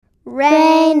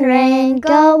Rain, rain,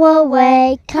 go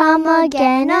away, come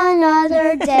again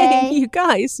another day. You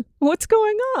guys, what's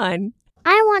going on?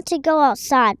 I want to go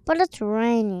outside, but it's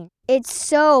raining. It's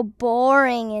so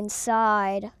boring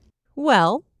inside.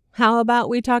 Well, how about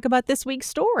we talk about this week's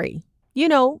story? You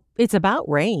know, it's about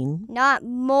rain. Not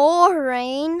more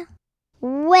rain.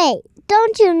 Wait,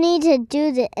 don't you need to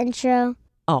do the intro?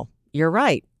 Oh, you're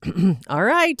right. All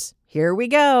right, here we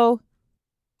go.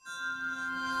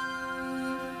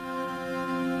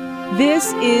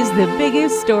 This is the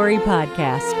Biggest Story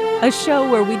Podcast, a show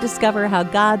where we discover how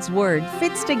God's Word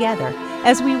fits together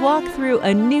as we walk through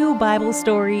a new Bible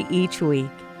story each week.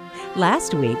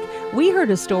 Last week, we heard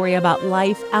a story about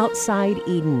life outside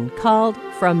Eden called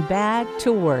From Bad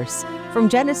to Worse, from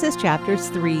Genesis chapters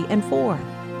 3 and 4.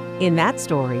 In that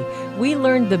story, we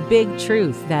learned the big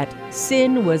truth that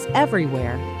sin was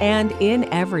everywhere and in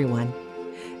everyone.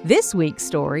 This week's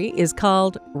story is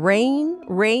called Rain,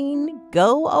 Rain,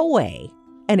 Go Away,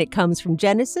 and it comes from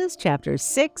Genesis chapters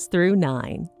 6 through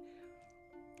 9.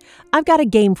 I've got a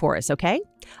game for us, okay?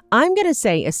 I'm going to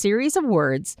say a series of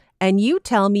words, and you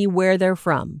tell me where they're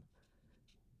from.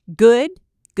 Good,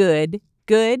 good,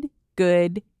 good,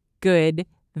 good, good,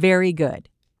 very good.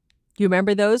 You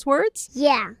remember those words?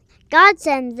 Yeah, God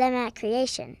sends them at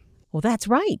creation. Well, that's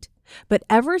right. But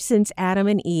ever since Adam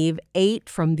and Eve ate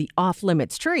from the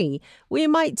off-limits tree, we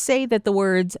might say that the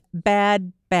words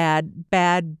bad, bad,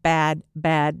 bad, bad,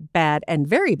 bad, bad, and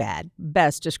very bad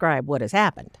best describe what has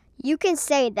happened. You can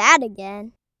say that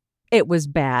again. It was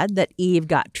bad that Eve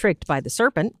got tricked by the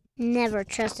serpent. Never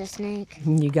trust a snake.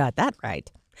 You got that right.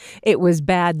 It was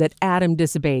bad that Adam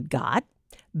disobeyed God.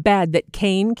 Bad that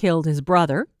Cain killed his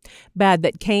brother. Bad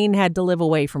that Cain had to live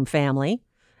away from family.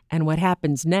 And what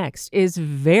happens next is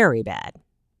very bad.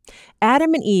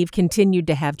 Adam and Eve continued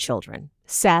to have children,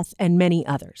 Seth and many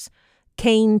others.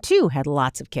 Cain, too, had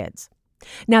lots of kids.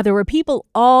 Now, there were people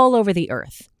all over the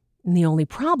earth. And the only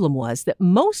problem was that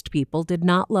most people did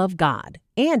not love God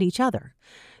and each other.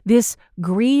 This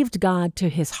grieved God to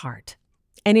his heart.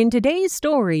 And in today's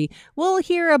story, we'll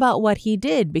hear about what he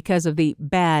did because of the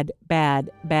bad,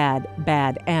 bad, bad,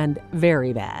 bad, and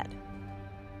very bad.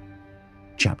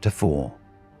 Chapter 4.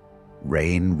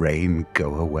 Rain, rain,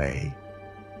 go away.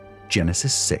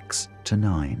 Genesis 6 to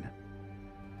 9.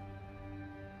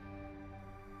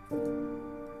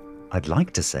 I'd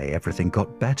like to say everything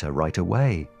got better right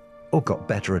away, or got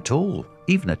better at all,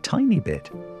 even a tiny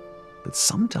bit. But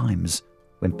sometimes,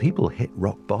 when people hit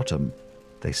rock bottom,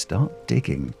 they start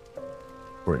digging.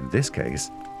 Or in this case,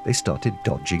 they started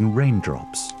dodging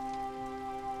raindrops.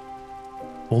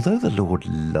 Although the Lord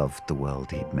loved the world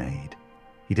he'd made,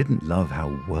 he didn't love how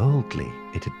worldly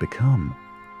it had become.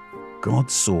 God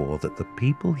saw that the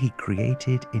people he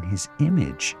created in his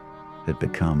image had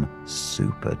become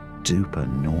super duper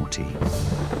naughty.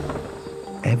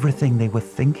 Everything they were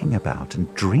thinking about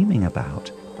and dreaming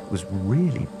about was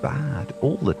really bad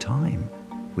all the time,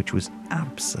 which was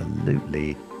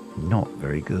absolutely not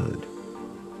very good.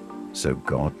 So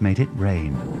God made it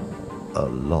rain a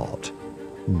lot,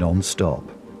 non-stop,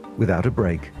 without a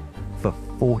break, for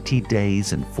 40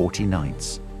 days and 40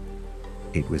 nights.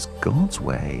 It was God's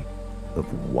way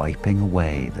of wiping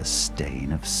away the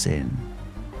stain of sin.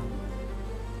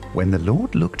 When the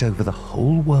Lord looked over the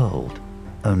whole world,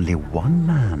 only one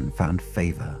man found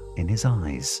favor in his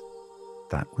eyes.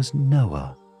 That was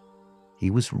Noah.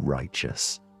 He was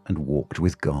righteous and walked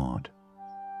with God.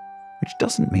 Which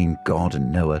doesn't mean God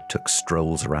and Noah took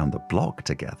strolls around the block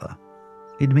together.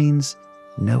 It means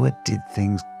Noah did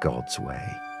things God's way,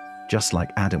 just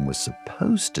like Adam was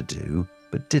supposed to do,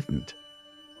 but didn't.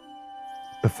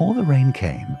 Before the rain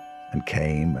came, and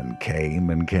came, and came,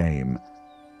 and came,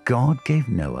 God gave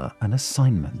Noah an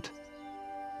assignment.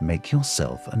 Make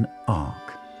yourself an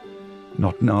ark.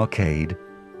 Not an arcade,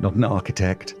 not an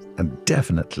architect, and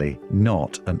definitely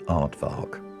not an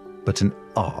aardvark, but an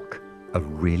ark, a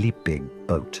really big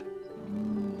boat.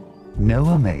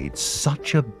 Noah made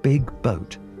such a big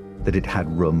boat that it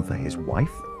had room for his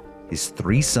wife, his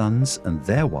 3 sons and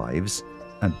their wives,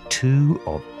 and 2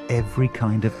 of every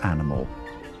kind of animal,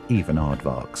 even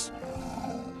aardvarks.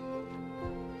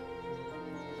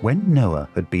 When Noah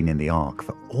had been in the ark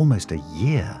for almost a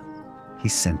year, he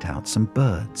sent out some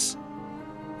birds.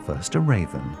 First a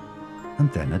raven,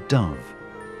 and then a dove.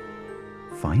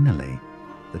 Finally,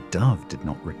 the dove did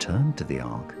not return to the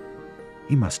ark.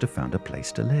 He must have found a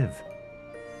place to live.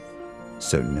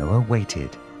 So Noah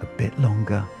waited a bit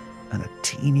longer and a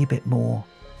teeny bit more,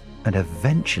 and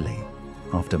eventually,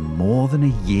 after more than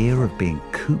a year of being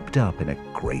cooped up in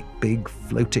a great big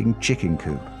floating chicken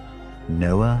coop,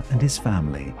 Noah and his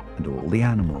family and all the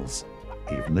animals,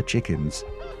 even the chickens,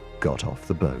 got off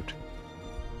the boat.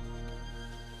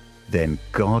 Then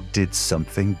God did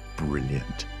something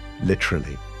brilliant,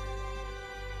 literally.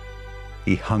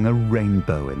 He hung a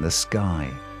rainbow in the sky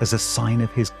as a sign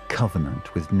of his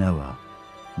covenant with Noah.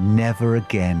 Never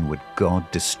again would God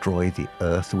destroy the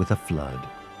earth with a flood.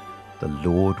 The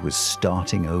Lord was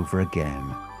starting over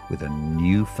again with a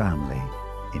new family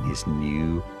in his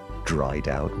new,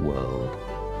 dried-out world.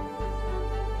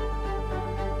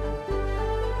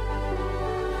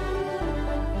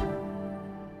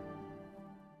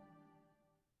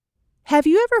 Have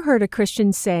you ever heard a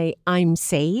Christian say, "I'm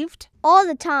saved"? All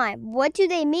the time. What do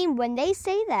they mean when they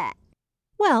say that?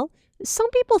 Well, some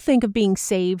people think of being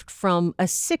saved from a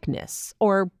sickness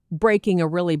or breaking a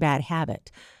really bad habit.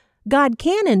 God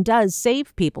can and does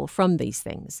save people from these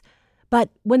things. But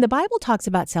when the Bible talks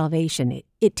about salvation,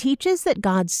 it teaches that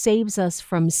God saves us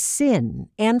from sin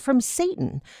and from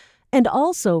Satan, and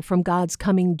also from God's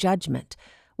coming judgment,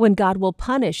 when God will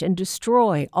punish and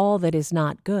destroy all that is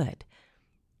not good.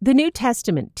 The New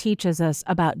Testament teaches us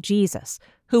about Jesus,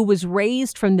 who was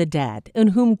raised from the dead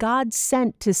and whom God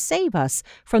sent to save us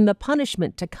from the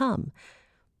punishment to come.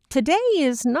 Today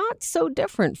is not so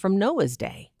different from Noah's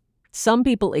day. Some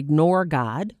people ignore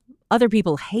God, other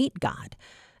people hate God,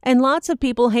 and lots of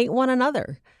people hate one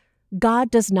another.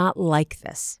 God does not like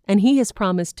this, and he has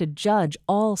promised to judge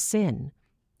all sin.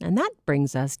 And that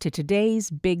brings us to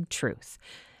today's big truth.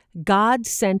 God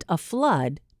sent a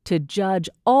flood to judge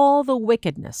all the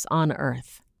wickedness on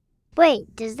earth.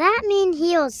 Wait, does that mean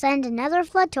he'll send another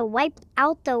flood to wipe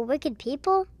out the wicked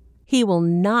people? He will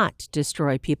not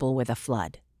destroy people with a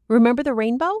flood. Remember the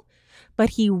rainbow?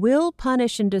 But he will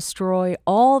punish and destroy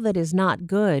all that is not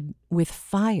good with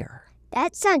fire.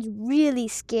 That sounds really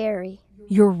scary.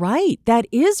 You're right, that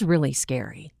is really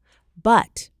scary.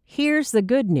 But here's the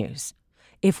good news.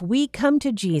 If we come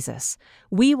to Jesus,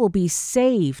 we will be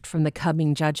saved from the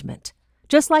coming judgment,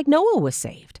 just like Noah was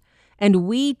saved, and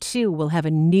we too will have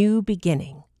a new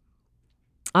beginning.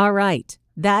 All right,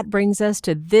 that brings us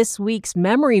to this week's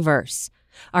memory verse.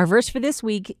 Our verse for this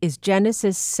week is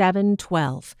Genesis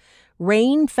 7:12.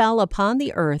 Rain fell upon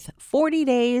the earth 40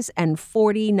 days and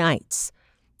 40 nights.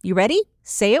 You ready?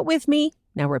 Say it with me.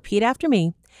 Now repeat after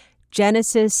me.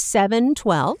 Genesis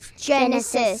 7:12.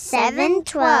 Genesis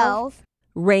 7:12.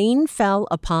 Rain fell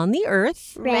upon the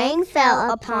earth. Rain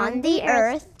fell upon the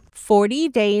earth 40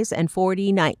 days and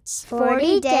 40 nights.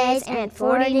 40 days and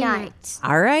 40 nights.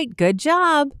 All right, good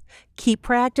job. Keep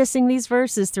practicing these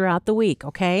verses throughout the week,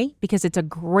 okay? Because it's a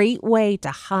great way to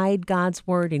hide God's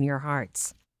word in your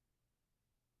hearts.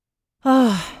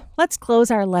 Let's close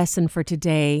our lesson for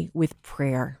today with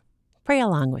prayer. Pray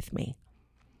along with me.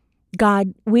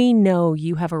 God, we know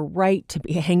you have a right to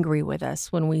be angry with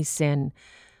us when we sin.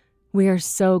 We are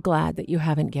so glad that you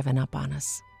haven't given up on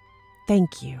us.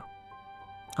 Thank you.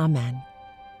 Amen.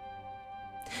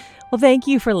 Well, thank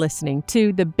you for listening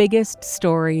to the Biggest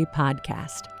Story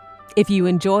podcast. If you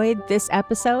enjoyed this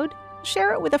episode,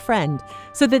 share it with a friend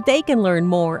so that they can learn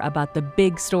more about the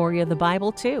big story of the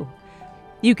Bible too.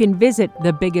 You can visit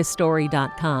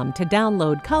thebiggeststory.com to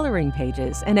download coloring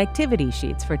pages and activity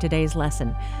sheets for today's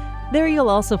lesson. There you'll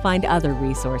also find other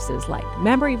resources like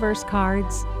memory verse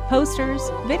cards, posters,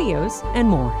 videos, and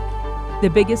more. The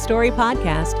Biggest Story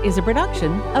podcast is a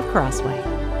production of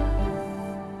Crossway.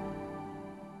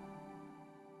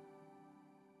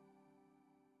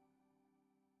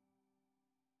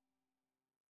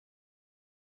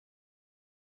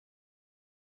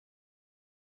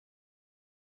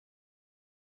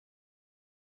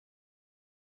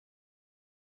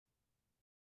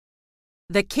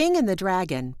 The King and the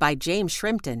Dragon by James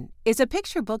Shrimpton is a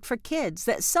picture book for kids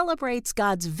that celebrates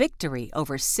God's victory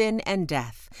over sin and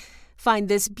death. Find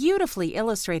this beautifully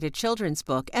illustrated children's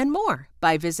book and more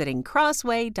by visiting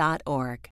crossway.org.